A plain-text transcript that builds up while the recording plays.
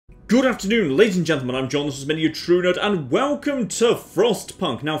Good afternoon, ladies and gentlemen, I'm John, this is Many a True Nerd, and welcome to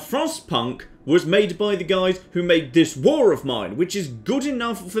Frostpunk. Now, Frostpunk was made by the guys who made this war of mine, which is good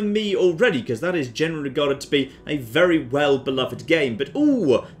enough for me already, because that is generally regarded to be a very well-beloved game. But,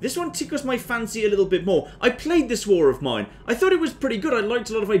 ooh, this one tickles my fancy a little bit more. I played this war of mine. I thought it was pretty good. I liked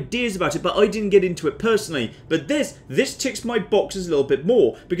a lot of ideas about it, but I didn't get into it personally. But this ticks my boxes a little bit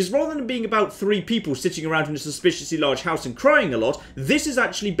more, because rather than being about 3 people sitting around in a suspiciously large house and crying a lot, this is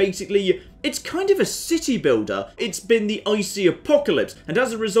actually basically... it's kind of a city builder. It's been the icy apocalypse, and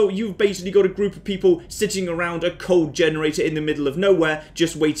as a result, you've basically got a group of people sitting around a cold generator in the middle of nowhere,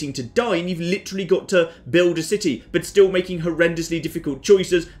 just waiting to die, and you've literally got to build a city, but still making horrendously difficult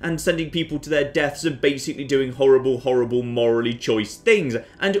choices, and sending people to their deaths, and basically doing horrible, morally choice things.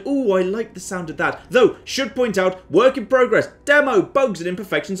 And ooh, I like the sound of that. Though, should point out, work in progress, demo, bugs and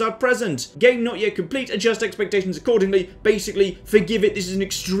imperfections are present. Game not yet complete, adjust expectations accordingly. Basically, forgive it, this is an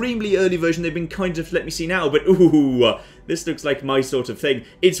extremely early version. They've been kind of let me see now, but ooh, this looks like my sort of thing.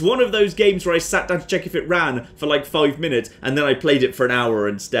 It's one of those games where I sat down to check if it ran for like 5 minutes, and then I played it for an hour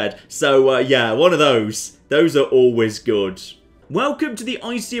instead. So yeah, one of those. Those are always good. Welcome to the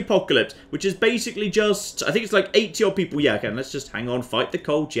Icy Apocalypse, which is basically just, I think it's like 80 odd people. Yeah, okay, let's just hang on, fight the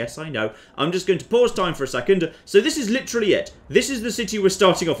cold. Yes, I know. I'm just going to pause time for a second. So this is literally it. This is the city we're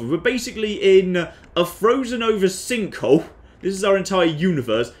starting off with. We're basically in a frozen over sinkhole. This is our entire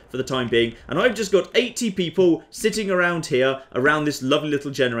universe for the time being, and I've just got 80 people sitting around here, around this lovely little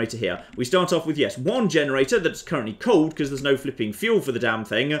generator here. We start off with, yes, one generator that's currently cold because there's no flipping fuel for the damn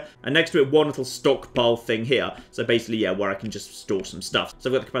thing, and next to it, one little stockpile thing here. So basically, yeah, where I can just store some stuff. So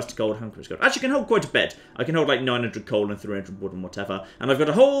I've got the capacity coal, how much gold? Actually, I can hold quite a bit. I can hold like 900 coal and 300 wood and whatever, and I've got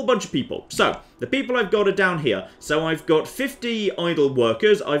a whole bunch of people. So, the people I've got are down here. So I've got 50 idle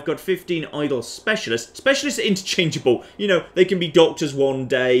workers, I've got 15 idle specialists. Specialists are interchangeable. You know, they can be doctors one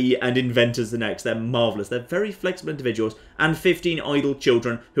day and inventors the next. They're marvellous. They're very flexible individuals. And 15 idle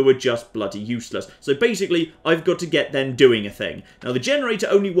children who are just bloody useless. So basically, I've got to get them doing a thing. Now, the generator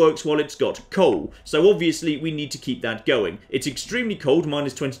only works while it's got coal. So obviously, we need to keep that going. It's extremely cold,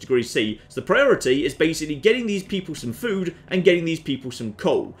 minus 20 degrees C. So the priority is basically getting these people some food and getting these people some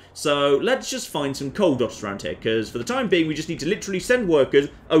coal. So let's just find some coal dots around here, because for the time being, we just need to literally send workers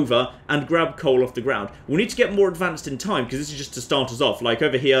over and grab coal off the ground. We'll need to get more advanced in time, because this is just to start us off. Like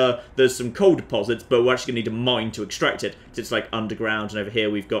over here, there's some coal deposits, but we're actually going to need a mine to extract it. It's like underground, and over here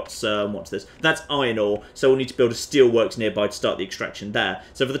we've got some, what's this? That's iron ore, so we'll need to build a steelworks nearby to start the extraction there.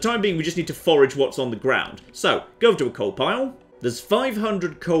 So for the time being, we just need to forage what's on the ground. So, go over to a coal pile. There's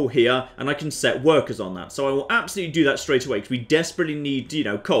 500 coal here, and I can set workers on that. So I will absolutely do that straight away, because we desperately need, you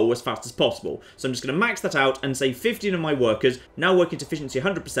know, coal as fast as possible. So I'm just going to max that out and say 15 of my workers, now working to efficiency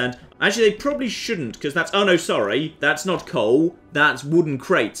 100%. Actually, they probably shouldn't, because that's, oh no, sorry, that's not coal. That's wooden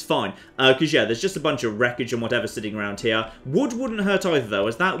crates, fine. Because, yeah, there's just a bunch of wreckage and whatever sitting around here. Wood wouldn't hurt either, though,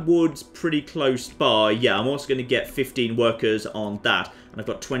 as that wood's pretty close by. Yeah, I'm also going to get 15 workers on that. And I've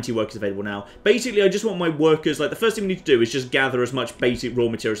got 20 workers available now. Basically, I just want my workers, like, the first thing we need to do is just gather as much basic raw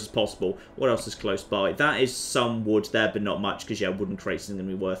materials as possible. What else is close by? That is some wood there, but not much, because, yeah, wooden crates isn't going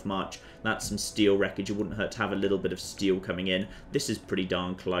to be worth much. That's some steel wreckage. It wouldn't hurt to have a little bit of steel coming in. This is pretty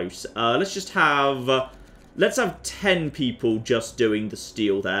darn close. Let's just have... let's have 10 people just doing the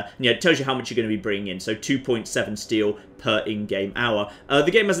steel there. And yeah, it tells you how much you're going to be bringing in. So 2.7 steel per in-game hour.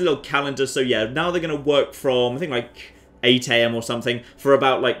 The game has a little calendar, so yeah, now they're going to work from, I think, like 8 AM or something for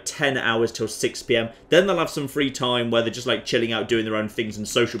about like 10 hours till 6 PM. Then they'll have some free time where they're just like chilling out, doing their own things, and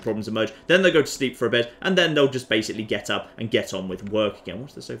social problems emerge. Then they'll go to sleep for a bit, and then they'll just basically get up and get on with work again.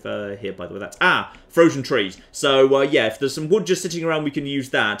 What's this over here, by the way? That's, frozen trees. So, yeah, if there's some wood just sitting around, we can use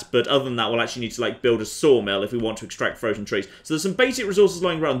that. But other than that, we'll actually need to like build a sawmill if we want to extract frozen trees. So there's some basic resources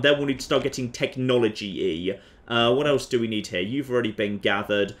lying around. Then we'll need to start getting technology-y. What else do we need here? You've already been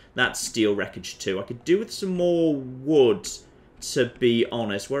gathered. That's steel wreckage too. I could do with some more wood, to be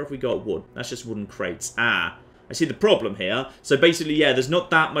honest. Where have we got wood? That's just wooden crates. I see the problem here. So basically, yeah, there's not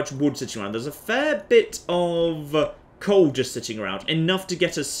that much wood sitting around. There's a fair bit of coal just sitting around. Enough to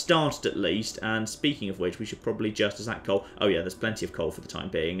get us started at least. And speaking of which, we should probably just, is that coal? Oh yeah, there's plenty of coal for the time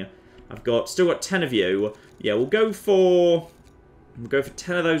being. Still got 10 of you. Yeah, we'll go for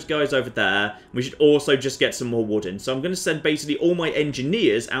 10 of those guys over there. We should also just get some more wood in. So I'm going to send basically all my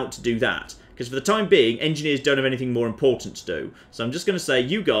engineers out to do that. Because for the time being, engineers don't have anything more important to do. So I'm just going to say,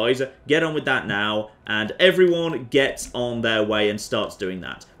 you guys, get on with that now. And everyone gets on their way and starts doing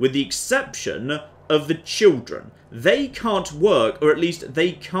that. With the exception of the children. They can't work, or at least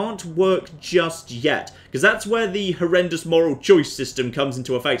they can't work just yet. Because that's where the horrendous moral choice system comes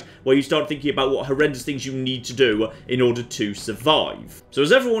into effect, where you start thinking about what horrendous things you need to do in order to survive. So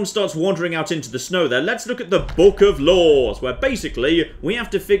as everyone starts wandering out into the snow there, let's look at the Book of Laws, where basically we have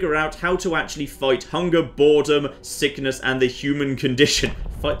to figure out how to actually fight hunger, boredom, sickness, and the human condition.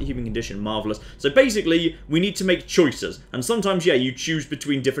 Fight the human condition, marvellous. So basically, we need to make choices, and sometimes, yeah, you choose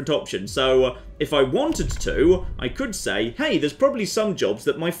between different options. So if I wanted to, I could say, hey, there's probably some jobs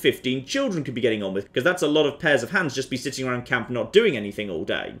that my 15 children could be getting on with, because that's a lot of pairs of hands just be sitting around camp not doing anything all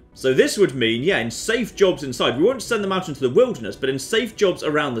day. So this would mean, yeah, in safe jobs inside, we won't send them out into the wilderness, but in safe jobs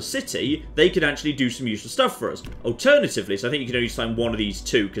around the city, they could actually do some useful stuff for us. Alternatively, so I think you can only sign one of these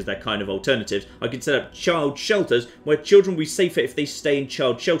two, because they're kind of alternatives, I could set up child shelters, where children will be safer if they stay in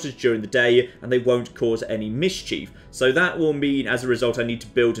child shelters during the day, and they won't cause any mischief. So that will mean, as a result, I need to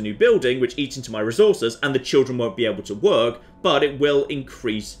build a new building, which eats into my resources, and the children won't be able to work, but it will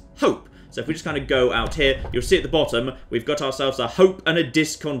increase hope. So if we just kind of go out here, you'll see at the bottom, we've got ourselves a hope and a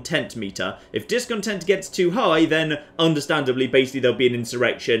discontent meter. If discontent gets too high, then understandably, basically there'll be an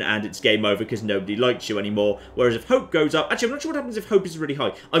insurrection and it's game over because nobody likes you anymore. Whereas if hope goes up, actually I'm not sure what happens if hope is really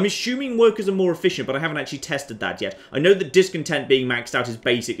high. I'm assuming workers are more efficient, but I haven't actually tested that yet. I know that discontent being maxed out is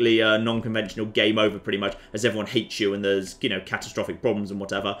basically a non-conventional game over pretty much, as everyone hates you and there's, you know, catastrophic problems and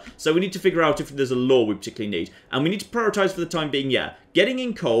whatever. So we need to figure out if there's a law we particularly need. And we need to prioritize for the time being, yeah, getting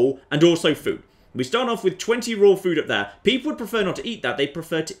in coal and also food. We start off with 20 raw food up there. People would prefer not to eat that. They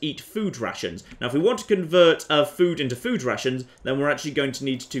prefer to eat food rations. Now, if we want to convert food into food rations, then we're actually going to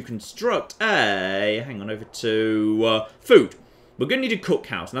need to construct a... hang on, over to food. We're going to need a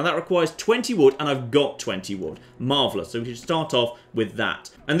cookhouse. Now, that requires 20 wood, and I've got 20 wood. Marvellous. So we should start off with that.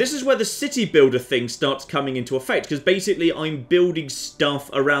 And this is where the city builder thing starts coming into effect, because basically I'm building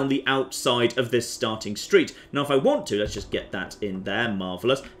stuff around the outside of this starting street. Now, if I want to, let's just get that in there.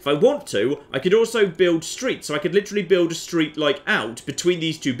 Marvellous. If I want to, I could also build streets. So I could literally build a street, like, out between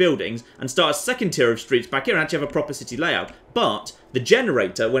these two buildings and start a second tier of streets back here and actually have a proper city layout. But the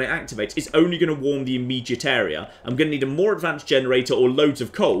generator, when it activates, is only going to warm the immediate area. I'm going to need a more advanced generator or loads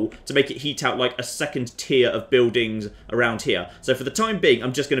of coal to make it heat out like a second tier of buildings around here. So for the time being,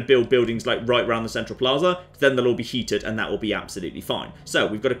 I'm just going to build buildings like right around the central plaza, then they'll all be heated and that will be absolutely fine. So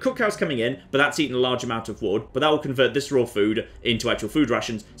we've got a cookhouse coming in, but that's eating a large amount of wood, but that will convert this raw food into actual food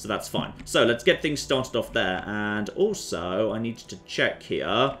rations, so that's fine. So let's get things started off there. And also, I need to check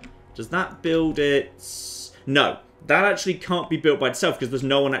here. Does that build it? No. That actually can't be built by itself because there's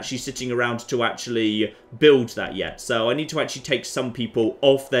no one actually sitting around to actually build that yet. So I need to actually take some people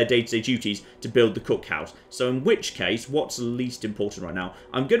off their day-to-day duties to build the cookhouse. So in which case, what's least important right now?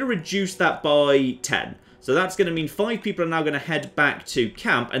 I'm going to reduce that by 10. So that's going to mean 5 people are now going to head back to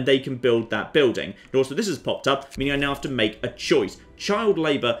camp and they can build that building. And also this has popped up, meaning I now have to make a choice. Child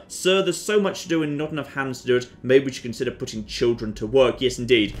labour. Sir, there's so much to do and not enough hands to do it. Maybe we should consider putting children to work. Yes,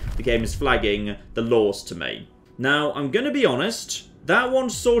 indeed. The game is flagging the laws to me. Now, I'm going to be honest, that one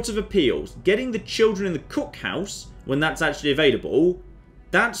sort of appeals. Getting the children in the cookhouse, when that's actually available,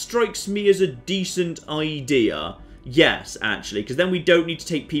 that strikes me as a decent idea. Yes, actually, because then we don't need to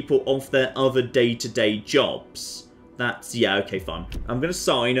take people off their other day-to-day jobs. That's, yeah, okay, fine. I'm going to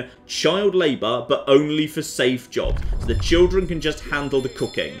sign child labour, but only for safe jobs. So the children can just handle the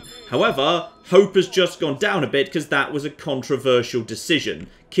cooking. However, hope has just gone down a bit because that was a controversial decision.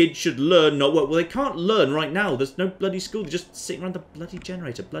 Kids should learn, not work. Well, they can't learn right now. There's no bloody school. They're just sitting around the bloody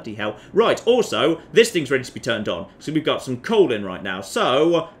generator. Bloody hell. Right, also, this thing's ready to be turned on. So we've got some coal in right now.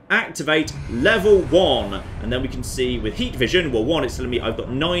 So, activate level 1. And then we can see with heat vision, well, one, it's telling me I've got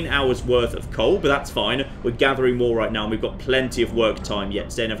 9 hours worth of coal, but that's fine. We're gathering more right now, and we've got plenty of work time yet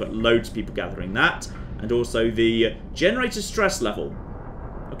today, and I've got loads of people gathering that. And also the generator stress level.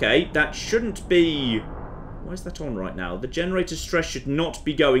 Okay, that shouldn't be... Why is that on right now? The generator stress should not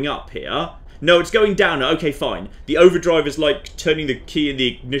be going up here. No, it's going down. Okay, fine. The overdrive is like turning the key in the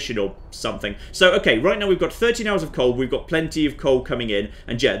ignition or something. So, okay, right now we've got 13 hours of coal. We've got plenty of coal coming in.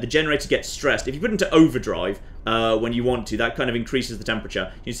 And yeah, the generator gets stressed. If you put it into overdrive, when you want to, that kind of increases the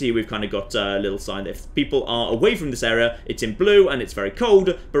temperature. You see we've kind of got a little sign that if people are away from this area, it's in blue and it's very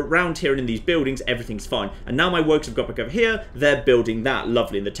cold, but around here and in these buildings, everything's fine. And now my workers have got back over here, they're building that,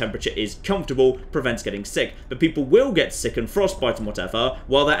 lovely, and the temperature is comfortable, prevents getting sick. But people will get sick and frostbite and whatever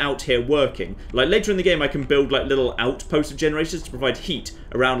while they're out here working. Like later in the game, I can build like little outposts of generators to provide heat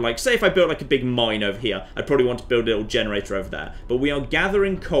around, like, say if I built like a big mine over here, I'd probably want to build a little generator over there. But we are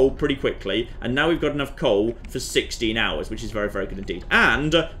gathering coal pretty quickly, and now we've got enough coal for 16 hours, which is very, very good indeed.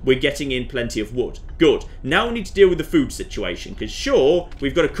 And we're getting in plenty of wood. Good. Now we need to deal with the food situation, because sure,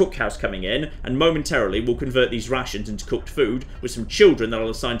 we've got a cookhouse coming in, and momentarily we'll convert these rations into cooked food with some children that I'll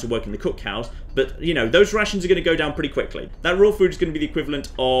assign to work in the cookhouse, but, you know, those rations are going to go down pretty quickly. That raw food is going to be the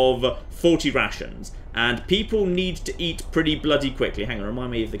equivalent of 40 rations, and people need to eat pretty bloody quickly. Hang on,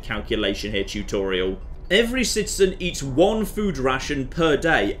 remind me of the calculation here, tutorial. Every citizen eats 1 food ration per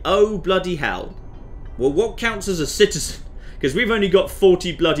day. Oh, bloody hell. Well, what counts as a citizen? Because we've only got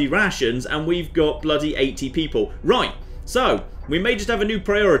 40 bloody rations, and we've got bloody 80 people. Right, so we may just have a new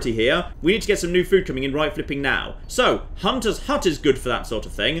priority here. We need to get some new food coming in right flipping now. So, Hunter's Hut is good for that sort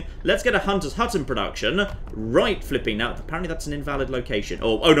of thing. Let's get a Hunter's Hut in production right flipping now. Apparently that's an invalid location.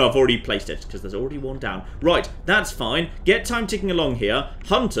 Oh no, I've already placed it because there's already one down. Right, that's fine. Get time ticking along here.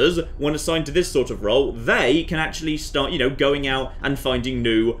 Hunters, when assigned to this sort of role, they can actually start, you know, going out and finding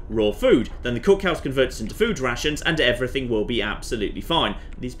new raw food. Then the cookhouse converts into food rations and everything will be absolutely fine.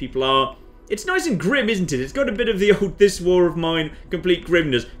 These people are... It's nice and grim, isn't it? It's got a bit of the old This War of Mine complete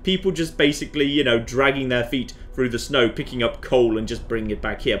grimness. People just basically, you know, dragging their feet through the snow, picking up coal and just bringing it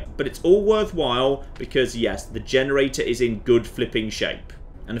back here. But it's all worthwhile because, yes, the generator is in good flipping shape.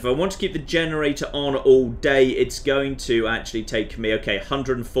 And if I want to keep the generator on all day, it's going to actually take me, okay,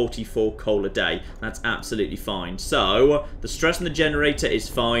 144 coal a day. That's absolutely fine. So, the stress on the generator is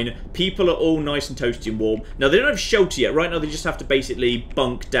fine. People are all nice and toasty and warm. Now, they don't have shelter yet. Right now, they just have to basically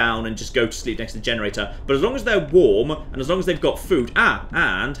bunk down and just go to sleep next to the generator. But as long as they're warm, and as long as they've got food...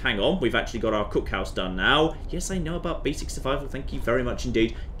 and, hang on, we've actually got our cookhouse done now. Yes, I know about basic survival. Thank you very much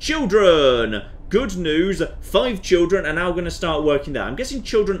indeed. Children! Good news, 5 children are now going to start working there. I'm guessing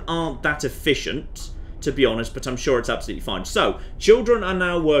children aren't that efficient, to be honest, but I'm sure it's absolutely fine. So, children are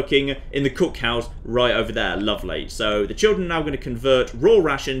now working in the cookhouse right over there. Lovely. So, the children are now going to convert raw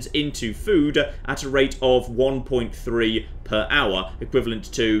rations into food at a rate of 1.3 per hour,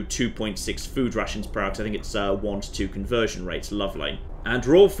 equivalent to 2.6 food rations per hour, because I think it's 1 to 2 conversion rates. Lovely. And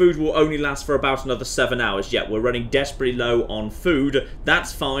raw food will only last for about another 7 hours. Yeah, we're running desperately low on food.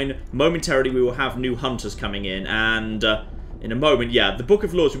 That's fine. Momentarily, we will have new hunters coming in. And in a moment, yeah, the Book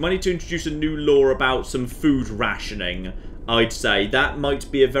of Laws. We might need to introduce a new law about some food rationing, I'd say. That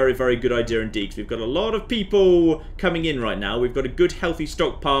might be a very, very good idea indeed. Because we've got a lot of people coming in right now. We've got a good, healthy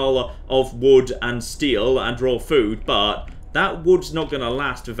stockpile of wood and steel and raw food. But... that wood's not going to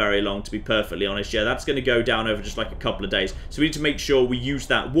last for very long, to be perfectly honest. Yeah, that's going to go down over just like a couple of days. So we need to make sure we use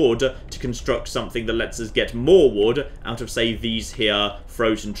that wood to construct something that lets us get more wood out of, say, these here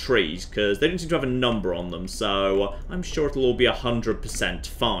frozen trees. Because they don't seem to have a number on them. So I'm sure it'll all be 100%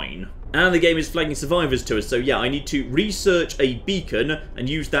 fine. And the game is flagging survivors to us, so yeah, I need to research a beacon and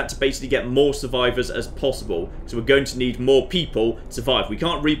use that to basically get more survivors as possible. So we're going to need more people to survive. We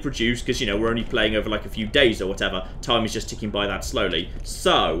can't reproduce because, you know, we're only playing over like a few days or whatever. Time is just ticking by that slowly.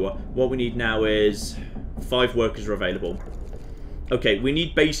 So, what we need now is 5 workers are available. Okay, we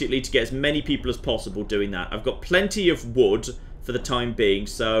need basically to get as many people as possible doing that. I've got plenty of wood for the time being,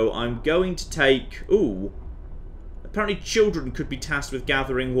 so I'm going to take... ooh... apparently children could be tasked with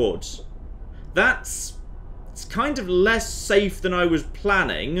gathering wood. It's kind of less safe than I was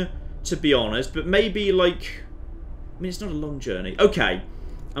planning, to be honest. But maybe, like... I mean, it's not a long journey. Okay.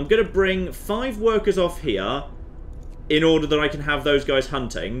 I'm going to bring 5 workers off here in order that I can have those guys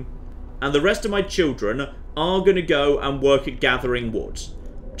hunting. And the rest of my children are going to go and work at gathering wood.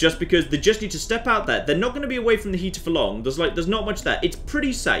 Just because they just need to step out there. They're not going to be away from the heater for long. There's not much there. It's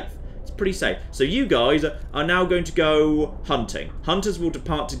pretty safe. Pretty safe. So you guys are now going to go hunting. Hunters will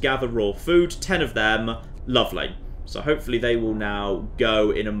depart to gather raw food. 10 of them. Lovely. So hopefully they will now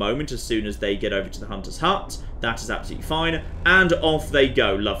go in a moment as soon as they get over to the hunter's hut. That is absolutely fine. And off they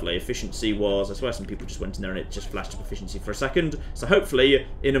go. Lovely. Efficiency was... I swear some people just went in there and it just flashed up efficiency for a second. So hopefully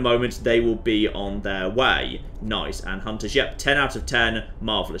in a moment they will be on their way. Nice. And hunters, yep, 10 out of 10.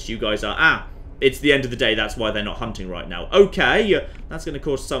 Marvellous. You guys are... it's the end of the day, that's why they're not hunting right now. Okay, that's going to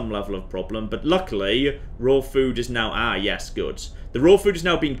cause some level of problem, but luckily, raw food is now... yes, good. The raw food is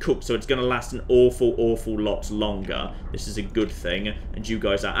now being cooked, so it's going to last an awful, awful lot longer. This is a good thing, and you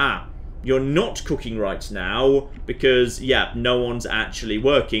guys are... you're not cooking right now, because, yeah, no one's actually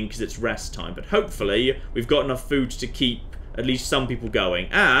working, because it's rest time. But hopefully, we've got enough food to keep at least some people going.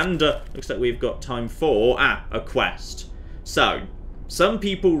 And, looks like we've got time for, a quest. So... some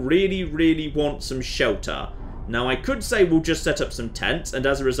people really, really want some shelter. Now, I could say we'll just set up some tents, and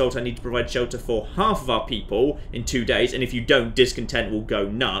as a result, I need to provide shelter for half of our people in 2 days, and if you don't, discontent will go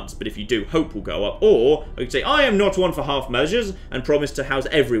nuts, but if you do, hope will go up. Or, I could say, I am not one for half measures, and promise to house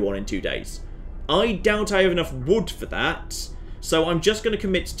everyone in 2 days. I doubt I have enough wood for that, so I'm just going to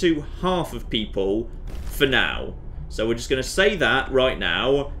commit to half of people for now. So we're just going to say that right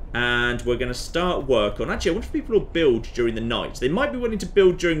now, and we're going to start work on... Actually, I wonder if people will build during the night. They might be willing to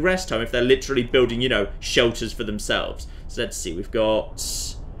build during rest time if they're literally building, you know, shelters for themselves. So let's see, we've got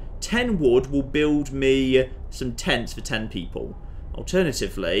 10 wood will build me some tents for 10 people.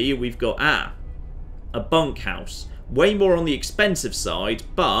 Alternatively, we've got, a bunkhouse. Way more on the expensive side,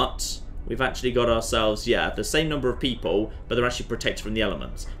 but... We've actually got ourselves, yeah, the same number of people, but they're actually protected from the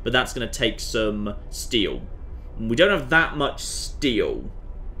elements. But that's going to take some steel. And we don't have that much steel.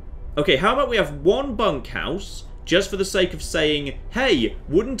 Okay, how about we have one bunkhouse, just for the sake of saying, hey,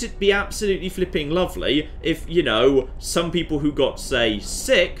 wouldn't it be absolutely flipping lovely if, you know, some people who got, say,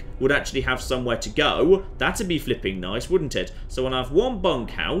 sick would actually have somewhere to go? That'd be flipping nice, wouldn't it? So we'll have one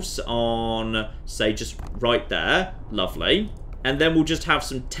bunkhouse on, say, just right there. Lovely. And then we'll just have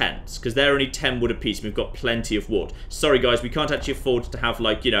some tents, because they're only 10 wood apiece, and we've got plenty of wood. Sorry, guys, we can't actually afford to have,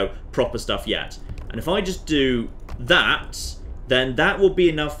 like, you know, proper stuff yet. And if I just do that, then that will be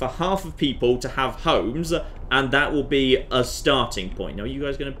enough for half of people to have homes, and that will be a starting point. Now, are you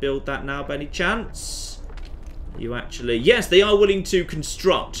guys going to build that now, by any chance? Are you actually... Yes, they are willing to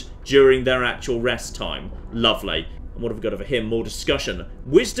construct during their actual rest time. Lovely. And what have we got over here? More discussion.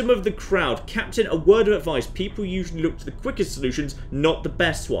 Wisdom of the crowd. Captain, a word of advice. People usually look to the quickest solutions, not the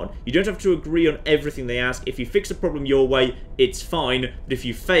best one. You don't have to agree on everything they ask. If you fix a problem your way, it's fine. But if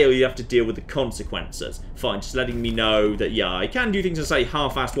you fail, you have to deal with the consequences. Fine, just letting me know that, yeah, I can do things in, say,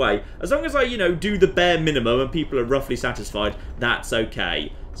 half-assed way. As long as I, you know, do the bare minimum and people are roughly satisfied, that's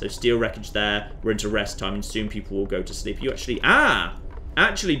okay. So steel wreckage there. We're into rest time, and soon people will go to sleep. You actually...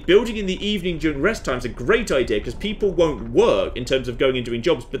 Actually, building in the evening during rest time is a great idea because people won't work in terms of going and doing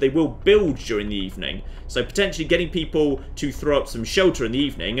jobs, but they will build during the evening. So potentially getting people to throw up some shelter in the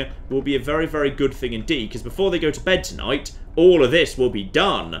evening will be a very, very good thing indeed, because before they go to bed tonight, all of this will be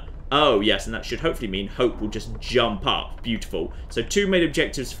done. Oh, yes, and that should hopefully mean hope will just jump up. Beautiful. So 2 main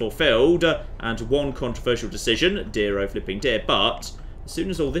objectives fulfilled, and 1 controversial decision. Dear, oh flipping dear. But as soon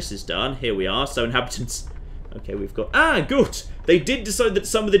as all this is done, here we are. So inhabitants... Okay, we've got... good! They did decide that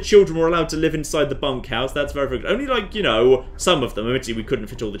some of the children were allowed to live inside the bunkhouse. That's very, very good. Only, like, you know, some of them. Admittedly, we couldn't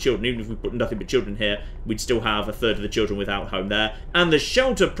fit all the children. Even if we put nothing but children here, we'd still have a third of the children without home there. And the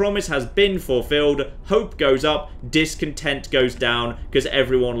shelter promise has been fulfilled. Hope goes up. Discontent goes down. Because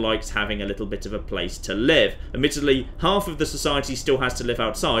everyone likes having a little bit of a place to live. Admittedly, half of the society still has to live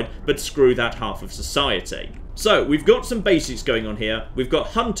outside. But screw that half of society. So, we've got some basics going on here. We've got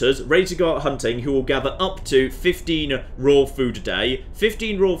hunters ready to go out hunting who will gather up to 15 raw food a day.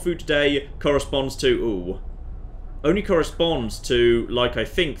 15 raw food a day corresponds to, only corresponds to, like, I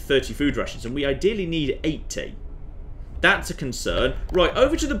think 30 food rations, and we ideally need 80. That's a concern. Right,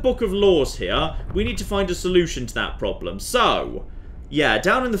 over to the Book of Laws here. We need to find a solution to that problem. So, yeah,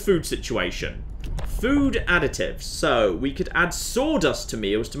 down in the food situation. Food additives. So, we could add sawdust to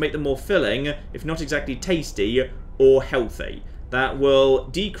meals to make them more filling, if not exactly tasty or healthy. That will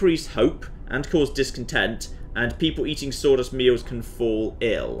decrease hope and cause discontent, and people eating sawdust meals can fall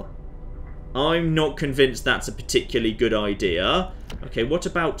ill. I'm not convinced that's a particularly good idea. Okay, what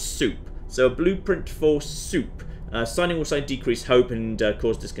about soup? So, a blueprint for soup. Signing will sign decrease hope and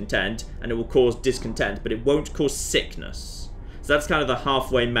cause discontent, and it will cause discontent, but it won't cause sickness. So that's kind of the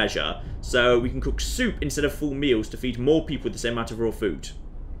halfway measure. So we can cook soup instead of full meals to feed more people with the same amount of raw food.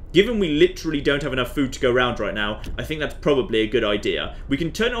 Given we literally don't have enough food to go around right now, I think that's probably a good idea. We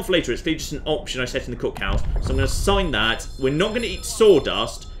can turn it off later. It's clearly just an option I set in the cookhouse. So I'm going to sign that. We're not going to eat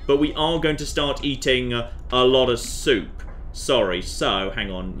sawdust, but we are going to start eating a lot of soup. Sorry, so,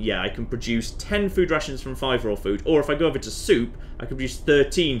 hang on. Yeah, I can produce 10 food rations from 5 raw food. Or if I go over to soup, I can produce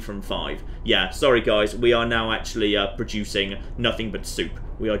 13 from 5. Yeah, sorry guys, we are now actually producing nothing but soup.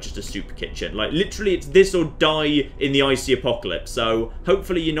 We are just a soup kitchen. Like, literally, it's this or die in the icy apocalypse. So,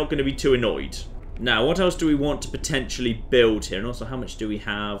 hopefully you're not going to be too annoyed. Now, what else do we want to potentially build here? And also, how much do we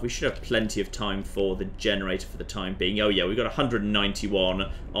have? We should have plenty of time for the generator for the time being. Oh, yeah, we've got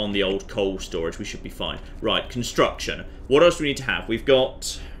 191 on the old coal storage. We should be fine. Right, construction. What else do we need to have? We've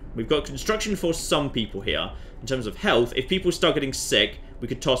got construction for some people here. In terms of health, if people start getting sick, we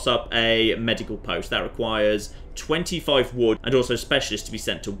could toss up a medical post. That requires 25 wood and also specialists to be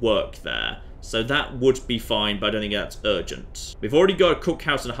sent to work there. So that would be fine, but I don't think that's urgent. We've already got a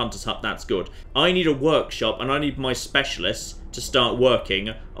cookhouse and a hunter's hut, that's good. I need a workshop, and I need my specialists to start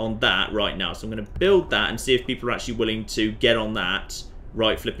working on that right now. So I'm going to build that and see if people are actually willing to get on that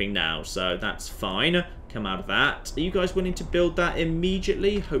right flipping now. So that's fine. Come out of that. Are you guys willing to build that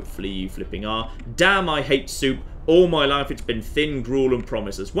immediately? Hopefully you flipping are. Damn, I hate soup. All my life it's been thin gruel and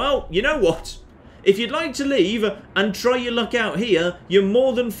promises. Well, you know what? If you'd like to leave and try your luck out here, you're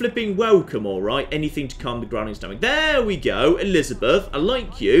more than flipping welcome, alright? Anything to calm the growling stomach. There we go, Elizabeth, I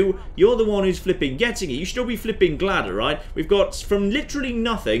like you. You're the one who's flipping getting it. You should all be flipping glad, alright? We've got from literally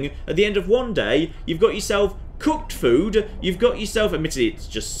nothing, at the end of one day, you've got yourself cooked food, you've got yourself, admittedly it's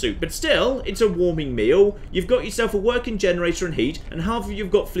just soup, but still, it's a warming meal, you've got yourself a working generator and heat, and half of you've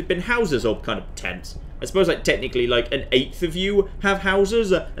got flipping houses or kind of tents. I suppose like technically like an eighth of you have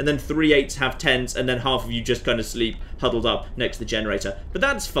houses, and then 3/8 have tents, and then half of you just kind of sleep huddled up next to the generator. But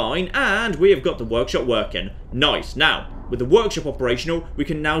that's fine, and we have got the workshop working. Nice. Now, with the workshop operational, we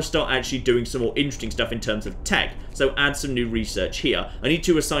can now start actually doing some more interesting stuff in terms of tech. So add some new research here. I need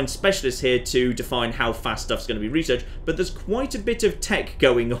to assign specialists here to define how fast stuff's going to be researched, but there's quite a bit of tech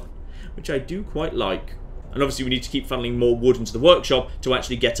going on, which I do quite like. And obviously we need to keep funneling more wood into the workshop to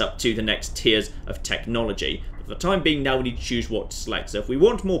actually get up to the next tiers of technology. But for the time being now we need to choose what to select. So if we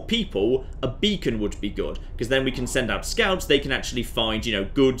want more people, a beacon would be good. Because then we can send out scouts, they can actually find, you know,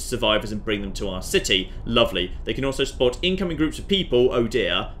 good survivors and bring them to our city. Lovely. They can also spot incoming groups of people, oh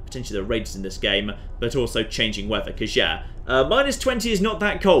dear. Potentially there are raiders in this game, but also changing weather. Because yeah, -20 is not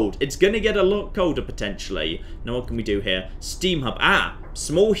that cold. It's going to get a lot colder potentially. Now what can we do here? Steam hub. Ah!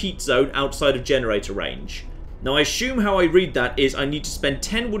 Small heat zone outside of generator range. Now I assume how I read that is I need to spend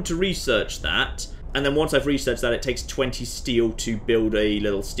 10 wood to research that, and then once I've researched that it takes 20 steel to build a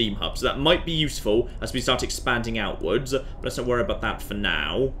little steam hub. So that might be useful as we start expanding outwards, but let's not worry about that for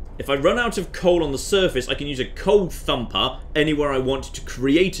now. If I run out of coal on the surface, I can use a coal thumper anywhere I want to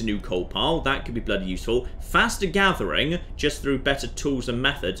create a new coal pile. That could be bloody useful. Faster gathering, just through better tools and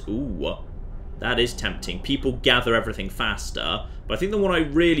methods. Ooh. That is tempting. People gather everything faster. But I think the one I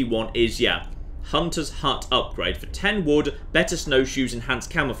really want is, yeah, Hunter's Hut upgrade. For 10 wood, better snowshoes, enhanced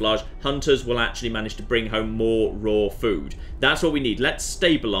camouflage, hunters will actually manage to bring home more raw food. That's what we need. Let's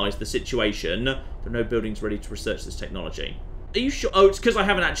stabilise the situation. There are no buildings ready to research this technology. Are you sure? Oh, it's because I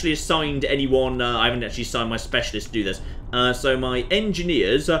haven't actually assigned anyone. I haven't actually assigned my specialist to do this. So my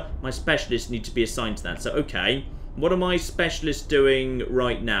engineers, my specialists need to be assigned to that. So, okay. What are my specialists doing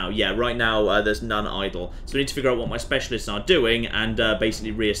right now? Yeah, right now there's none idle. So we need to figure out what my specialists are doing and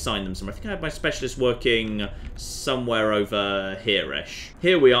basically reassign them somewhere. I think I have my specialists working somewhere over here-ish.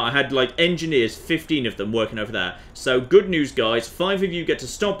 Here we are. I had like engineers, 15 of them working over there. So good news, guys. 5 of you get to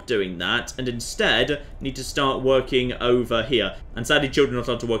stop doing that and instead need to start working over here. And sadly, children are not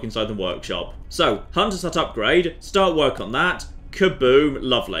allowed to work inside the workshop. So, Hunter's Hut upgrade. Start work on that. Kaboom,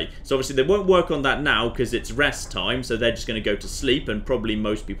 lovely. So obviously they won't work on that now because it's rest time, so they're just going to go to sleep, and probably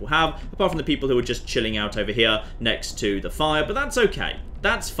most people have, apart from the people who are just chilling out over here next to the fire, but that's okay.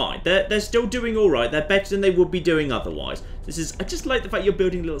 That's fine. They're still doing alright. They're better than they would be doing otherwise. This is, I just like the fact you're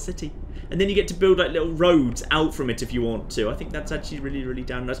building a little city. And then you get to build like little roads out from it if you want to. I think that's actually really, really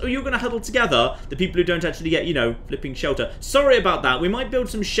damn nice. Oh, you're going to huddle together? The people who don't actually get, you know, flipping shelter. Sorry about that. We might build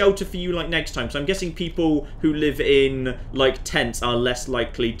some shelter for you like next time. So I'm guessing people who live in like tents are less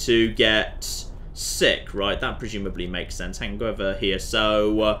likely to get sick, right? That presumably makes sense. Hang on, go over here.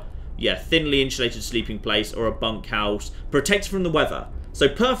 So, yeah, thinly insulated sleeping place or a bunkhouse. Protected from the weather. So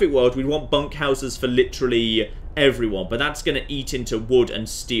perfect world, we'd want bunkhouses for literally everyone, but that's going to eat into wood and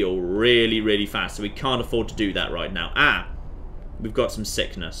steel really, really fast, so we can't afford to do that right now. Ah, we've got some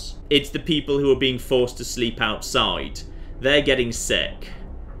sickness. It's the people who are being forced to sleep outside. They're getting sick.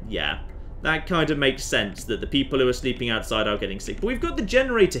 Yeah, that kind of makes sense, that the people who are sleeping outside are getting sick. But we've got the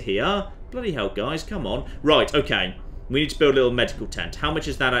generator here. Bloody hell, guys, come on. Right, okay. We need to build a little medical tent. How much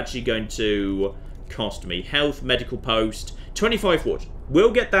is that actually going to cost me? Health, medical post, 25 wood.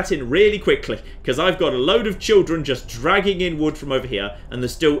 We'll get that in really quickly, because I've got a load of children just dragging in wood from over here, and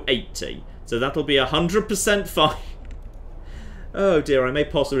there's still 80. So that'll be 100% fine. Oh dear, I may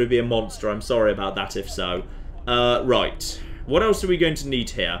possibly be a monster. I'm sorry about that if so. Right. What else are we going to need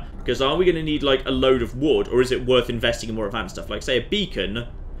here? Because are we going to need like a load of wood, or is it worth investing in more advanced stuff? Like say a beacon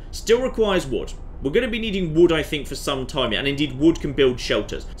still requires wood. We're going to be needing wood, I think, for some time, and indeed wood can build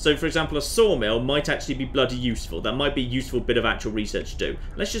shelters. So, for example, a sawmill might actually be bloody useful. That might be a useful bit of actual research to do.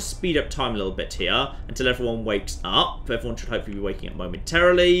 Let's just speed up time a little bit here until everyone wakes up. Everyone should hopefully be waking up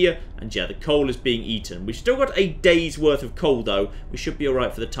momentarily. And yeah, the coal is being eaten. We've still got a day's worth of coal, though. We should be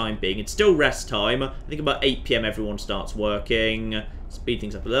alright for the time being. It's still rest time. I think about 8 PM everyone starts working. Speed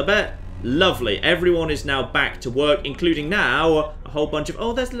things up a little bit. Lovely. Everyone is now back to work, including now a whole bunch of...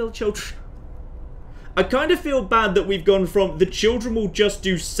 Oh, there's little children. I kind of feel bad that we've gone from the children will just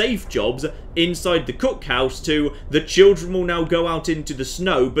do safe jobs inside the cookhouse to the children will now go out into the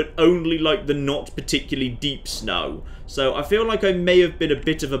snow, but only like the not particularly deep snow. So I feel like I may have been a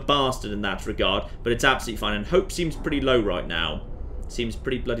bit of a bastard in that regard, but it's absolutely fine, and hope seems pretty low right now. Seems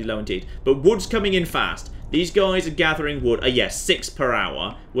pretty bloody low indeed. But wood's coming in fast. These guys are gathering wood. Yes, 6 per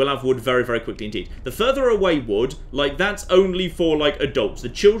hour. We'll have wood very, very quickly indeed. The further away wood, like, that's only for, like, adults. The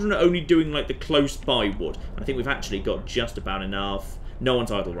children are only doing, like, the close-by wood. I think we've actually got just about enough. No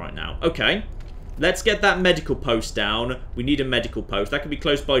one's idle right now. Okay. Let's get that medical post down. We need a medical post. That can be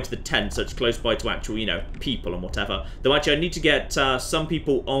close by to the tent, so it's close by to actual, you know, people and whatever. Though actually I need to get some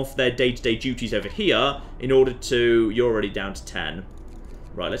people off their day-to-day duties over here in order to... You're already down to 10.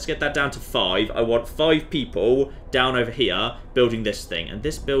 Right, let's get that down to 5. I want 5 people down over here building this thing. And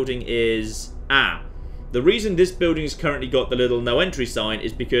this building is... the reason this building has currently got the little no entry sign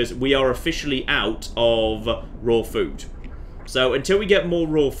is because we are officially out of raw food. So until we get more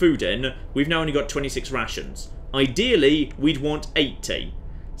raw food in, we've now only got 26 rations. Ideally, we'd want 80.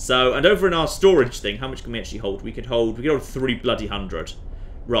 So, and over in our storage thing, how much can we actually hold? We could hold 3 bloody 100.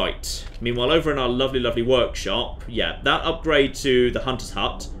 Right. Meanwhile, over in our lovely, lovely workshop, yeah, that upgrade to the Hunter's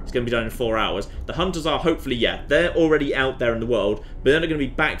Hut is going to be done in 4 hours. The Hunters are hopefully, yeah, they're already out there in the world, but they're not going to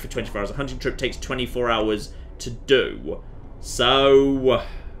be back for 24 hours. A hunting trip takes 24 hours to do. So...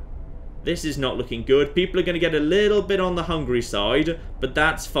 this is not looking good. People are going to get a little bit on the hungry side, but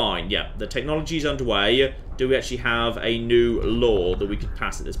that's fine. Yeah, the technology is underway. Do we actually have a new law that we could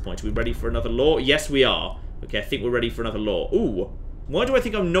pass at this point? Are we ready for another law? Yes, we are. Okay, I think we're ready for another law. Ooh, why do I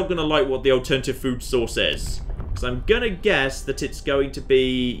think I'm not going to like what the alternative food source is? Because I'm going to guess that it's going to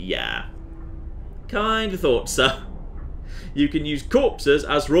be... yeah. Kind of thought so. You can use corpses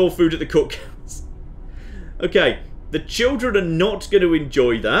as raw food at the cookhouse. Okay, the children are not going to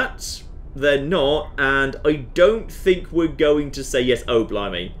enjoy that. They're not, and I don't think we're going to say yes. Oh,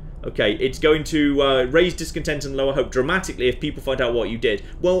 blimey. Okay, it's going to raise discontent and lower hope dramatically if people find out what you did.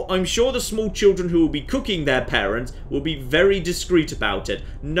 Well, I'm sure the small children who will be cooking their parents will be very discreet about it.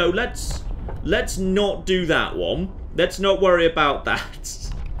 No, let's not do that one. Let's not worry about that.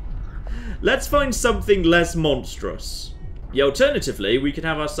 Let's find something less monstrous. Yeah, alternatively, we can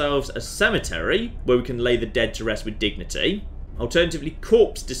have ourselves a cemetery where we can lay the dead to rest with dignity. Alternatively,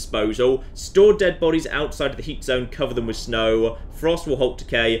 corpse disposal. Store dead bodies outside of the heat zone, cover them with snow. Frost will halt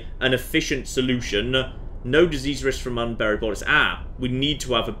decay. An efficient solution. No disease risk from unburied bodies. We need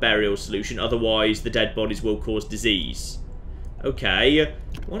to have a burial solution, otherwise the dead bodies will cause disease. Okay.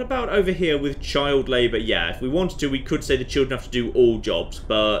 What about over here with child labour? Yeah, if we wanted to, we could say the children have to do all jobs,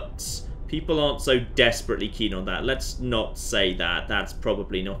 but people aren't so desperately keen on that. Let's not say that. That's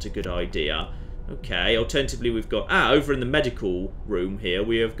probably not a good idea. Okay, alternatively we've got... over in the medical room here,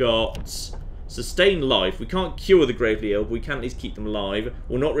 we have got... sustain life. We can't cure the gravely ill, but we can at least keep them alive.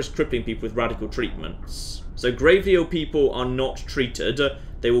 We'll not risk crippling people with radical treatments. So gravely ill people are not treated.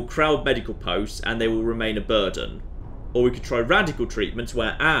 They will crowd medical posts, and they will remain a burden. Or we could try radical treatments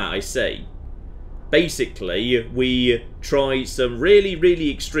where... I see. Basically, we try some really, really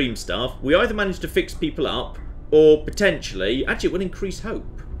extreme stuff. We either manage to fix people up, or potentially... actually, it will increase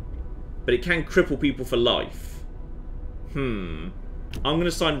hope. But it can cripple people for life. I'm going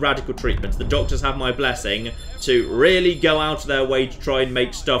to sign radical treatments. The doctors have my blessing to really go out of their way to try and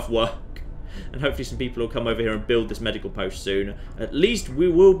make stuff work. And hopefully some people will come over here and build this medical post soon. At least we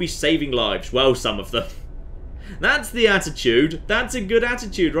will be saving lives. Well, some of them. That's the attitude. That's a good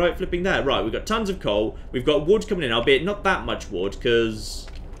attitude, right? Flipping there. Right, we've got tons of coal. We've got wood coming in, albeit not that much wood, because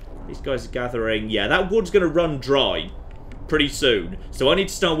these guys are gathering... yeah, that wood's going to run dry pretty soon. So I need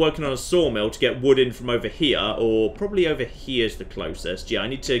to start working on a sawmill to get wood in from over here, or probably over here is the closest. Yeah, I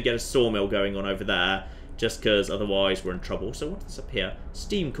need to get a sawmill going on over there, just because otherwise we're in trouble. So what's this up here?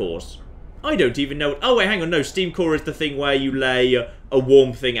 Steam cores. I don't even know. Oh, wait, hang on. No, steam core is the thing where you lay a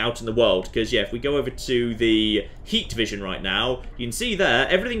warm thing out in the world. Because, yeah, if we go over to the heat vision right now, you can see there,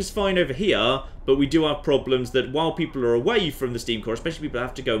 everything's fine over here, but we do have problems that while people are away from the steam core, especially people that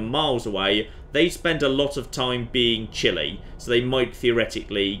have to go miles away, they spend a lot of time being chilly. So they might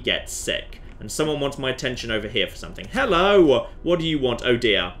theoretically get sick. And someone wants my attention over here for something. Hello! What do you want? Oh,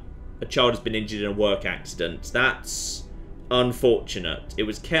 dear. A child has been injured in a work accident. That's... unfortunate. It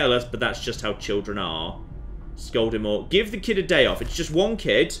was careless, but that's just how children are. Scold him or... give the kid a day off. It's just one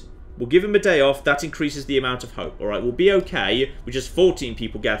kid. We'll give him a day off. That increases the amount of hope. Alright, we'll be okay with just 14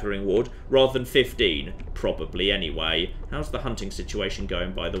 people gathering wood rather than 15. Probably, anyway. How's the hunting situation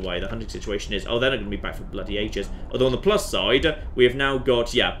going, by the way? The hunting situation is... oh, they're not going to be back for bloody ages. Although on the plus side, we have now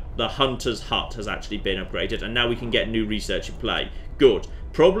got... yeah, the Hunter's Hut has actually been upgraded, and now we can get new research in play. Good.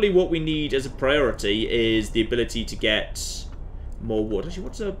 Probably what we need as a priority is the ability to get more wood. Actually,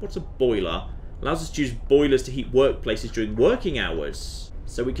 what's a boiler? Allows us to use boilers to heat workplaces during working hours.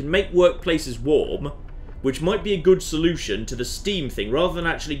 So we can make workplaces warm, which might be a good solution to the steam thing. Rather than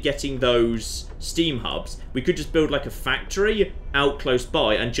actually getting those steam hubs, we could just build like a factory out close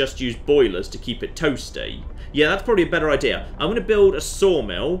by and just use boilers to keep it toasty. Yeah, that's probably a better idea. I'm going to build a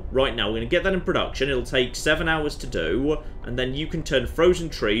sawmill right now. We're going to get that in production. It'll take 7 hours to do, and then you can turn frozen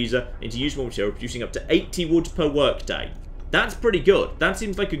trees into usable material, producing up to 80 wood per workday. That's pretty good. That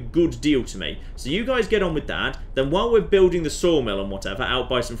seems like a good deal to me. So you guys get on with that. Then while we're building the sawmill and whatever out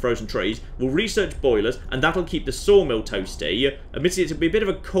by some frozen trees, we'll research boilers, and that'll keep the sawmill toasty. Admittedly, it'll be a bit of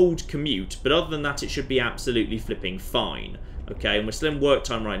a cold commute, but other than that, it should be absolutely flipping fine. Okay, and we're still in work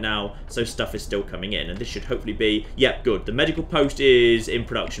time right now, so stuff is still coming in, and this should hopefully be... Yep, good. The medical post is in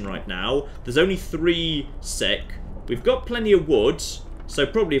production right now. There's only 3 sick. We've got plenty of wood, so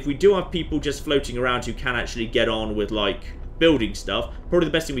probably if we do have people just floating around who can actually get on with, like, building stuff, probably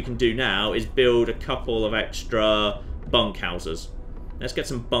the best thing we can do now is build a couple of extra bunkhouses. Let's get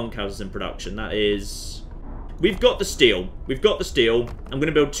some bunkhouses in production. That is... We've got the steel. We've got the steel. I'm going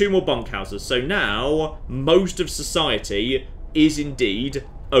to build 2 more bunkhouses. So now, most of society is indeed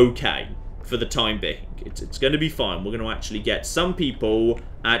okay for the time being. It's going to be fine. We're going to actually get some people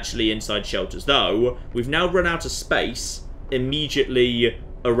actually inside shelters. Though, we've now run out of space immediately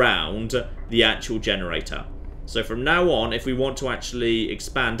around the actual generator. So from now on, if we want to actually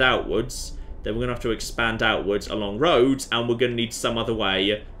expand outwards, then we're going to have to expand outwards along roads, and we're going to need some other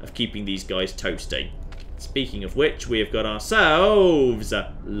way of keeping these guys toasty. Speaking of which, we have got ourselves...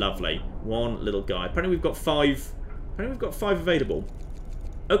 Lovely. 1 little guy. Apparently we've got 5... Apparently we've got 5 available.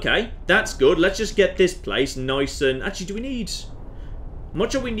 Okay, that's good. Let's just get this place nice and... Actually, do we need... I'm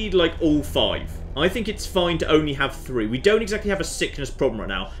not sure we need, like, all 5. I think it's fine to only have 3. We don't exactly have a sickness problem right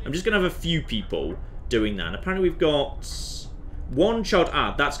now. I'm just going to have a few people doing that. And apparently we've got 1 child.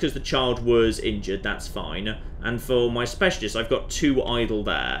 Ah, that's because the child was injured. That's fine. And for my specialist, I've got 2 idle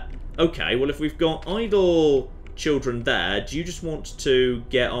there. Okay, well, if we've got idle children there, do you just want to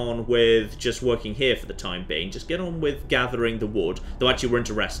get on with just working here for the time being? Just get on with gathering the wood. Though, actually, we're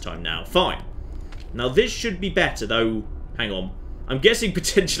into rest time now. Fine. Now, this should be better, though. Hang on. I'm guessing,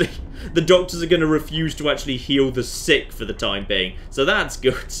 potentially, the doctors are going to refuse to actually heal the sick for the time being. So that's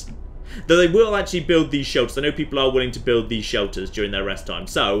good. Though they will actually build these shelters. I know people are willing to build these shelters during their rest time.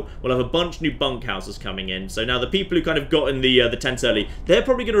 So, we'll have a bunch of new bunkhouses coming in. So now the people who kind of got in the tents early, they're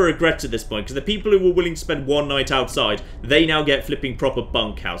probably going to regret at this point. Because the people who were willing to spend 1 night outside, they now get flipping proper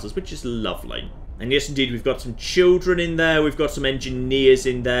bunkhouses, which is lovely. And yes, indeed, we've got some children in there. We've got some engineers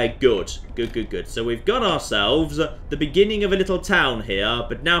in there. Good. Good, good, good. So we've got ourselves the beginning of a little town here.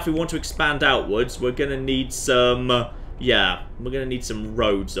 But now if we want to expand outwards, we're going to need some... Yeah, we're going to need some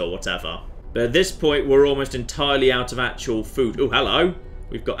roads or whatever. But at this point, we're almost entirely out of actual food. Oh, hello.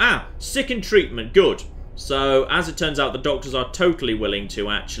 We've got... sick and treatment. Good. So, as it turns out, the doctors are totally willing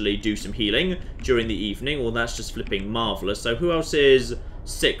to actually do some healing during the evening. Well, that's just flipping marvellous. So, who else is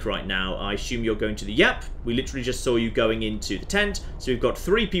sick right now? I assume you're going to the... Yep. We literally just saw you going into the tent. So, we've got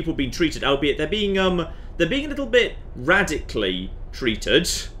 3 people being treated, albeit they're being a little bit radically treated.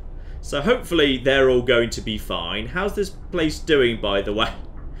 So hopefully they're all going to be fine. How's this place doing, by the way?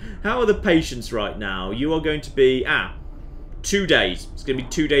 How are the patients right now? You are going to be... 2 days. It's going to be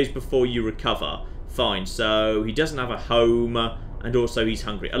 2 days before you recover. Fine, so he doesn't have a home, and also he's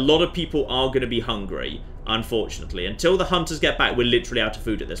hungry. A lot of people are going to be hungry, unfortunately. Until the hunters get back, we're literally out of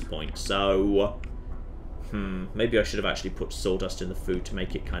food at this point. So, maybe I should have actually put sawdust in the food to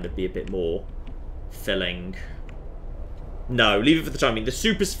make it kind of be a bit more filling. No, leave it for the time being. The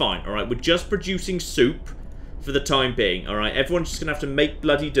soup is fine, alright? We're just producing soup for the time being, alright? Everyone's just going to have to make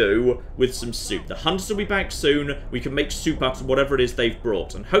bloody do with some soup. The hunters will be back soon. We can make soup out of whatever it is they've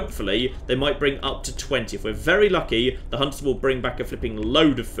brought. And hopefully, they might bring up to 20. If we're very lucky, the hunters will bring back a flipping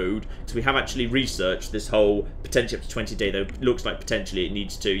load of food. Because we have actually researched this whole potentially up to 20 day, though it looks like potentially it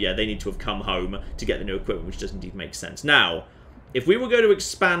needs to, yeah, they need to have come home to get the new equipment, which does indeed make sense. Now, if we were going to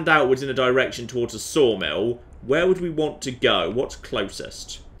expand outwards in a direction towards a sawmill, where would we want to go? What's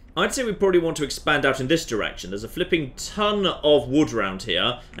closest? I'd say we probably want to expand out in this direction. There's a flipping ton of wood around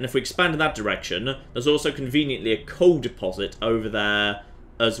here, and if we expand in that direction, there's also conveniently a coal deposit over there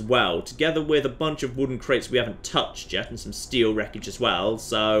as well, together with a bunch of wooden crates we haven't touched yet, and some steel wreckage as well.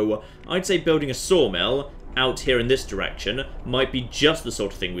 So I'd say building a sawmill out here in this direction might be just the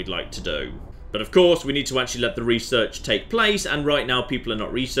sort of thing we'd like to do. But of course, we need to actually let the research take place, and right now people are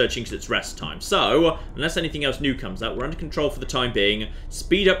not researching because it's rest time. So, unless anything else new comes out, we're under control for the time being.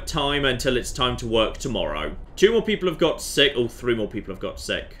 Speed up time until it's time to work tomorrow. 2 more people have got sick. Oh, 3 more people have got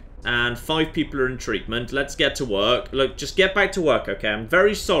sick. And 5 people are in treatment. Let's get to work. Look, just get back to work, okay? I'm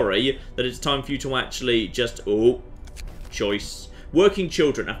very sorry that it's time for you to actually just... Oh, choice. Working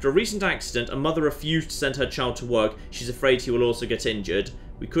children. After a recent accident, a mother refused to send her child to work. She's afraid he will also get injured.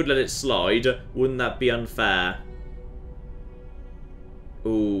 We could let it slide. Wouldn't that be unfair?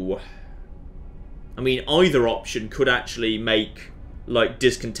 Ooh. I mean, either option could actually make, like,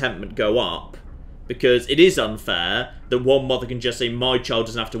 discontentment go up. Because it is unfair that one mother can just say, my child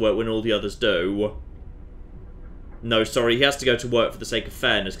doesn't have to work when all the others do. No, sorry, he has to go to work for the sake of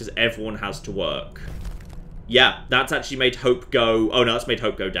fairness, because everyone has to work. Yeah, that's actually made hope go... Oh, no, that's made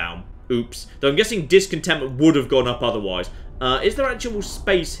hope go down. Oops. Though I'm guessing discontentment would have gone up otherwise. Is there actual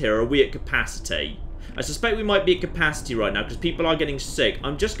space here, or are we at capacity? I suspect we might be at capacity right now, because people are getting sick.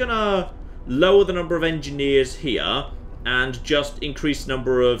 I'm just going to lower the number of engineers here, and just increase the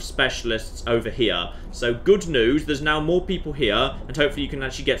number of specialists over here. So, good news, there's now more people here, and hopefully you can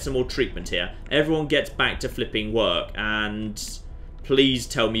actually get some more treatment here. Everyone gets back to flipping work, and please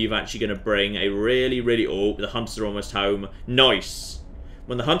tell me you're actually going to bring a really... Oh, the hunters are almost home. Nice.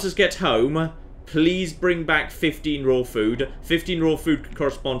 When the hunters get home, please bring back 15 raw food. 15 raw food could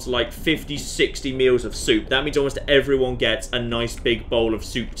correspond to like 50, 60 meals of soup. That means almost everyone gets a nice big bowl of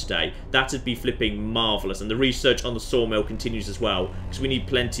soup today. That'd be flipping marvellous. And the research on the sawmill continues as well, because we need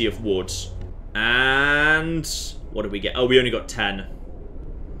plenty of wood. And what did we get? Oh, we only got 10.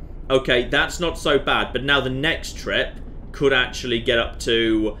 Okay, that's not so bad. But now the next trip could actually get up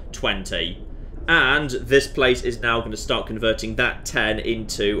to 20. And this place is now going to start converting that 10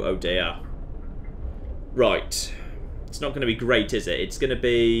 into... Oh dear. Right. It's not going to be great, is it? It's going to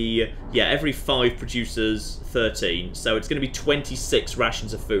be... Yeah, every 5 produces 13. So it's going to be 26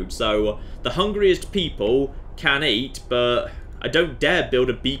 rations of food. So the hungriest people can eat, but I don't dare build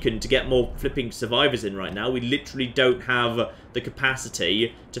a beacon to get more flipping survivors in right now. We literally don't have the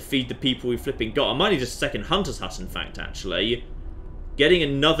capacity to feed the people we flipping got. I might need a second hunter's hut, in fact, actually. Getting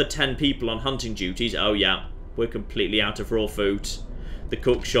another 10 people on hunting duties. Oh, yeah. We're completely out of raw food. The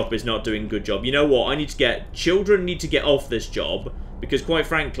cook shop is not doing a good job. You know what? I need to get... Children need to get off this job. Because, quite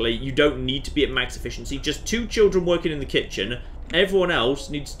frankly, you don't need to be at max efficiency. Just 2 children working in the kitchen. Everyone else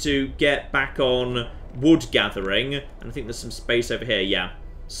needs to get back on wood gathering. And I think there's some space over here. Yeah.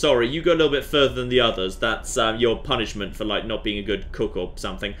 Sorry, you go a little bit further than the others. That's your punishment for, like, not being a good cook or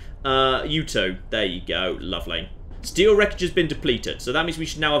something. You two. There you go. Lovely. Steel wreckage has been depleted. So that means we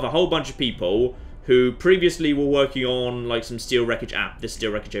should now have a whole bunch of people who previously were working on, like, some steel wreckage. This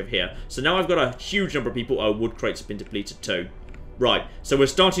steel wreckage over here. So now I've got a huge number of people. Oh, wood crates have been depleted too. Right, so we're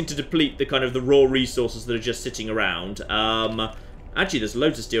starting to deplete the kind of the raw resources that are just sitting around. Actually, there's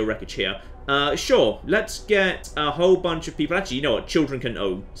loads of steel wreckage here. Sure, let's get a whole bunch of people. Actually, you know what? Children can...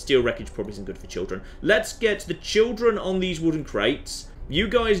 Oh, steel wreckage probably isn't good for children. Let's get the children on these wooden crates. You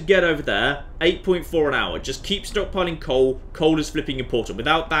guys get over there, 8.4 an hour. Just keep stockpiling coal. Coal is flipping important.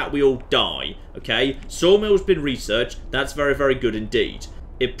 Without that, we all die, okay? Sawmill's been researched. That's very, very good indeed.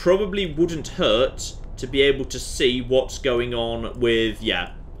 It probably wouldn't hurt to be able to see what's going on with...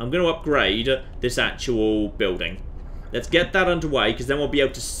 Yeah, I'm going to upgrade this actual building. Let's get that underway, because then we'll be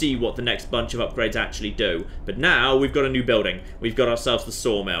able to see what the next bunch of upgrades actually do. But now, we've got a new building. We've got ourselves the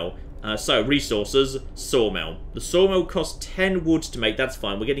sawmill. So, resources, sawmill. The sawmill costs 10 wood to make. That's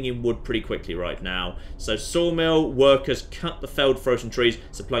fine. We're getting in wood pretty quickly right now. So, sawmill, workers cut the felled frozen trees,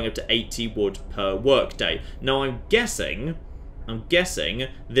 supplying up to 80 wood per workday. Now, I'm guessing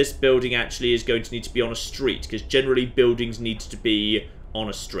this building actually is going to need to be on a street, because generally buildings need to be on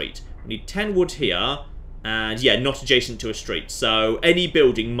a street. We need 10 wood here, and yeah, not adjacent to a street. So, any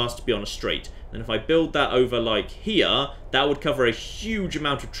building must be on a street. And if I build that over, like, here, that would cover a huge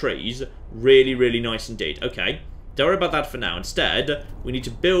amount of trees. Really, really nice indeed. Okay, don't worry about that for now. Instead, we need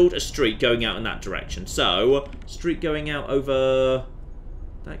to build a street going out in that direction. So, street going out over...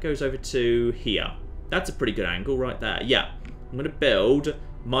 That goes over to here. That's a pretty good angle right there. Yeah, I'm going to build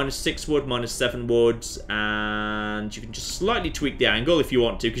 -6 wood, -7 wood, and you can just slightly tweak the angle if you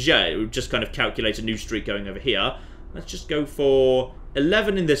want to, because, yeah, it would just kind of calculate a new street going over here. Let's just go for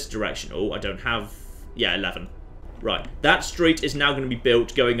 11 in this direction. Oh, I don't have... Yeah, 11. Right. That street is now going to be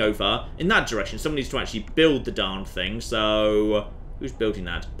built going over in that direction. Someone needs to actually build the darn thing, so... Who's building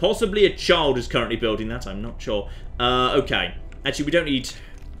that? Possibly a child is currently building that. I'm not sure. Okay. Actually, we don't need...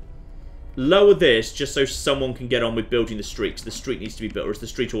 Lower this just so someone can get on with building the street, because the street needs to be built, or is the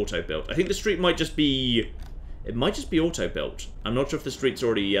street auto-built? I think the street might just be... It might just be auto-built. I'm not sure if the street's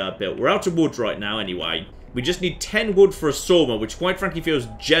already built. We're out of wood right now anyway. We just need 10 wood for a sawmill, which quite frankly feels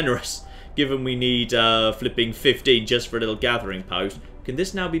generous, given we need flipping 15 just for a little gathering post. Can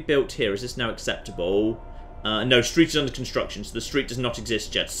this now be built here? Is this now acceptable? No, street is under construction, so the street does not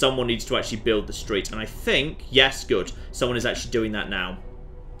exist yet. Someone needs to actually build the street, and I think... Yes, good. Someone is actually doing that now.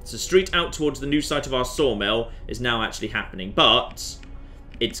 So street out towards the new site of our sawmill is now actually happening. But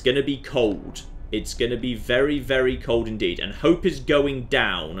it's going to be cold. It's going to be very, very cold indeed. And hope is going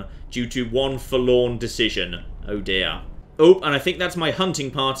down due to one forlorn decision. Oh dear. Oh, and I think that's my hunting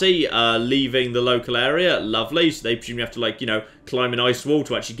party leaving the local area. Lovely. So they presumably have to, like, you know, climb an ice wall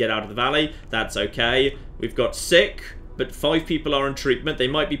to actually get out of the valley. That's okay. We've got sick, but 5 people are in treatment. They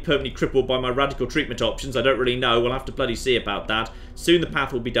might be permanently crippled by my radical treatment options. I don't really know. We'll have to bloody see about that. Soon the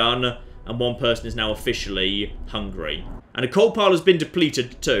path will be done, and 1 person is now officially hungry. And a coal pile has been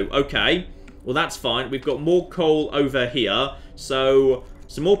depleted too. Okay. Well, that's fine. We've got more coal over here. So,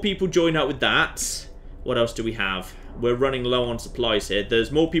 some more people join up with that. What else do we have? We're running low on supplies here.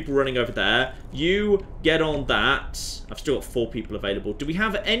 There's more people running over there. You get on that. I've still got 4 people available. Do we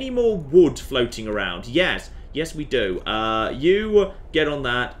have any more wood floating around? Yes. Yes, we do. You get on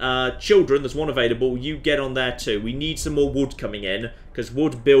that. Children, there's 1 available. You get on there too. We need some more wood coming in, because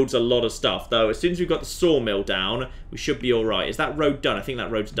wood builds a lot of stuff. Though, as soon as we've got the sawmill down, we should be alright. Is that road done? I think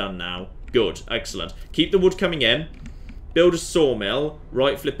that road's done now. Good. Excellent. Keep the wood coming in. Build a sawmill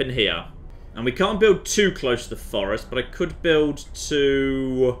right flipping here. And we can't build too close to the forest, but I could build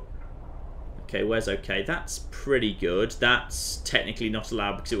to... Okay, where's okay? That's pretty good. That's technically not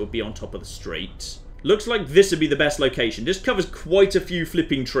allowed because it would be on top of the street. Looks like this would be the best location. This covers quite a few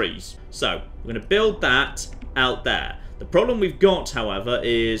flipping trees. So, we're going to build that out there. The problem we've got, however,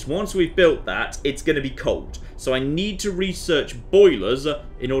 is once we've built that, it's going to be cold. So I need to research boilers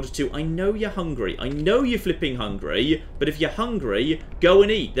in order to... I know you're hungry. I know you're flipping hungry. But if you're hungry, go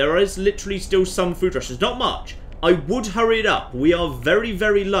and eat. There is literally still some food rations. Not much. I would hurry it up. We are very,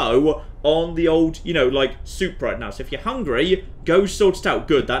 very low on the old, you know, like, soup right now. So if you're hungry, go sort it out.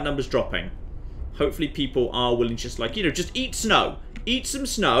 Good, that number's dropping. Hopefully people are willing to just, like, you know, just eat snow. Eat some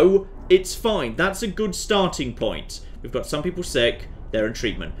snow. It's fine. That's a good starting point. We've got some people sick. They're in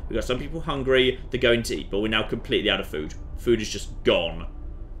treatment. We've got some people hungry. They're going to eat. But we're now completely out of food. Food is just gone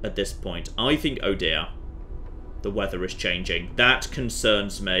at this point. I think, oh dear, the weather is changing. That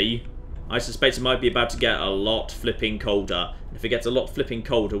concerns me. I suspect it might be about to get a lot flipping colder. And if it gets a lot flipping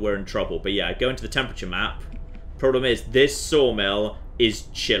colder, we're in trouble. But yeah, go into the temperature map. Problem is, this sawmill is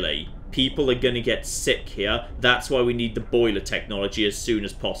chilly. People are going to get sick here. That's why we need the boiler technology as soon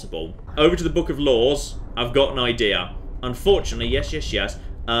as possible. Over to the Book of Laws. I've got an idea. Unfortunately, yes.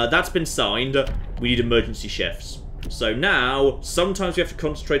 That's been signed. We need emergency shifts. So now, sometimes we have to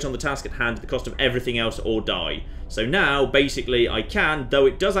concentrate on the task at hand at the cost of everything else or die. So now, basically, I can, though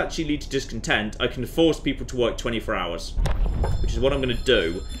it does actually lead to discontent, I can force people to work 24 hours. Which is what I'm going to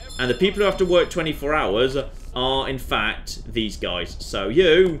do. And the people who have to work 24 hours are, in fact, these guys. So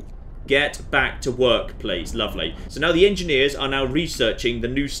you... get back to work, please. Lovely. So now the engineers are now researching the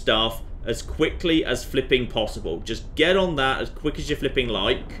new stuff as quickly as flipping possible. Just get on that as quick as you flipping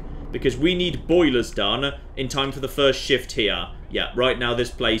like, because we need boilers done in time for the first shift here. Yeah, right now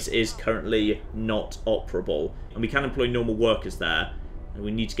this place is currently not operable, and we can employ normal workers there. And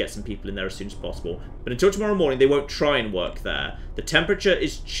we need to get some people in there as soon as possible. But until tomorrow morning, they won't try and work there. The temperature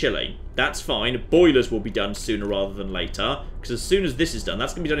is chilly. That's fine. Boilers will be done sooner rather than later. Because as soon as this is done,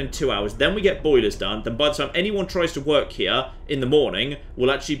 that's going to be done in 2 hours. Then we get boilers done. Then by the time anyone tries to work here in the morning,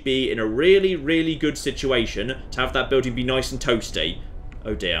 we'll actually be in a really, really good situation to have that building be nice and toasty.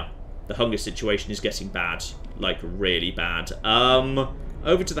 Oh dear. The hunger situation is getting bad. Like, really bad.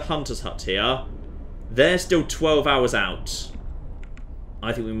 Over to the hunter's hut here. They're still 12 hours out.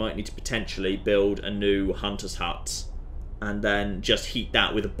 I think we might need to potentially build a new hunter's hut and then just heat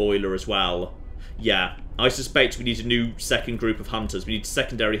that with a boiler as well. Yeah, I suspect we need a new second group of hunters. We need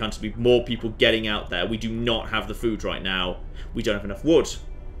secondary hunters. We need more people getting out there. We do not have the food right now. We don't have enough wood.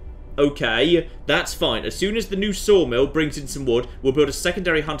 Okay, that's fine. As soon as the new sawmill brings in some wood, we'll build a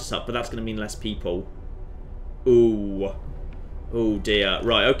secondary hunter's hut, but that's going to mean less people. Ooh. Oh dear.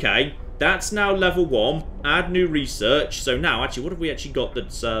 Right, okay. That's now level 1. Add new research. So now, actually, what have we actually got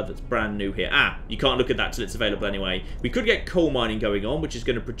that's brand new here? Ah, you can't look at that till it's available anyway. We could get coal mining going on, which is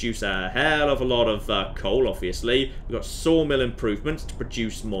going to produce a hell of a lot of coal, obviously. We've got sawmill improvements to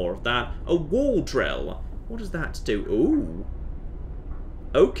produce more of that. A wall drill. What does that do? Ooh.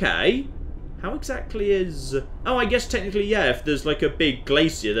 Okay. How exactly is... Oh, I guess technically, yeah, if there's like a big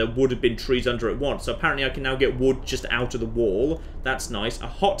glacier, there would have been trees under it once. So apparently I can now get wood just out of the wall. That's nice. A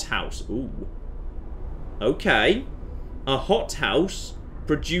hothouse. Ooh. Okay. A hothouse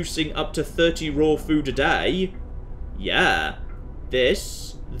producing up to 30 raw food a day. Yeah.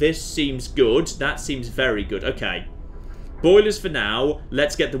 This seems good. That seems very good. Okay. Boilers for now.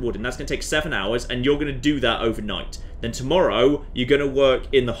 Let's get the wood in. That's going to take 7 hours, and you're going to do that overnight. Then tomorrow, you're going to work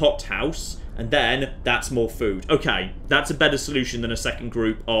in the hothouse. And then, that's more food. Okay, that's a better solution than a second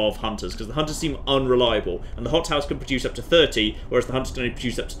group of hunters, because the hunters seem unreliable. And the hothouse can produce up to 30, whereas the hunters can only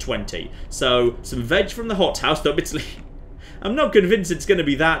produce up to 20. So, some veg from the hothouse, though admittedly, I'm not convinced it's going to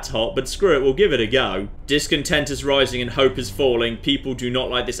be that hot, but screw it, we'll give it a go. Discontent is rising and hope is falling. People do not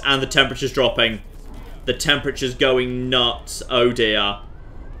like this, and the temperature's dropping. The temperature's going nuts. Oh dear.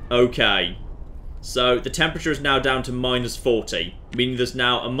 Okay. So, the temperature is now down to -40, meaning there's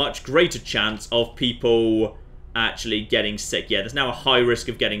now a much greater chance of people actually getting sick. Yeah, there's now a high risk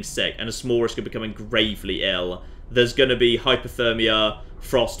of getting sick, and a small risk of becoming gravely ill. There's going to be hypothermia,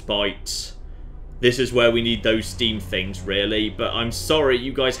 frostbite. This is where we need those steam things, really. But I'm sorry,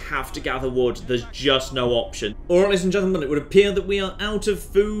 you guys have to gather wood. There's just no option. Alright, ladies and gentlemen, it would appear that we are out of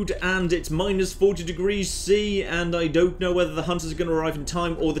food, and it's -40 degrees C, and I don't know whether the hunters are going to arrive in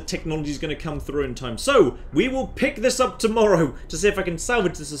time or the technology is going to come through in time. So, we will pick this up tomorrow to see if I can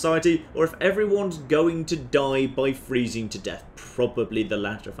salvage the society, or if everyone's going to die by freezing to death. Probably the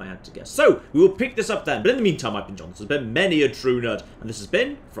latter, if I had to guess. So, we will pick this up then. But in the meantime, I've been John. This has been many a true nerd, and this has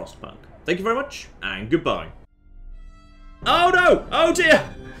been Frostpunk. Thank you very much, and goodbye. Oh no! Oh dear!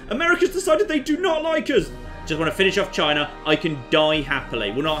 America's decided they do not like us! Just want to finish off China. I can die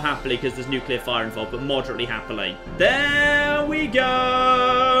happily. Well, not happily because there's nuclear fire involved, but moderately happily. There we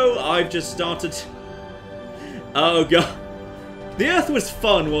go! I've just started... Oh god. The Earth was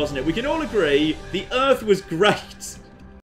fun, wasn't it? We can all agree the Earth was great.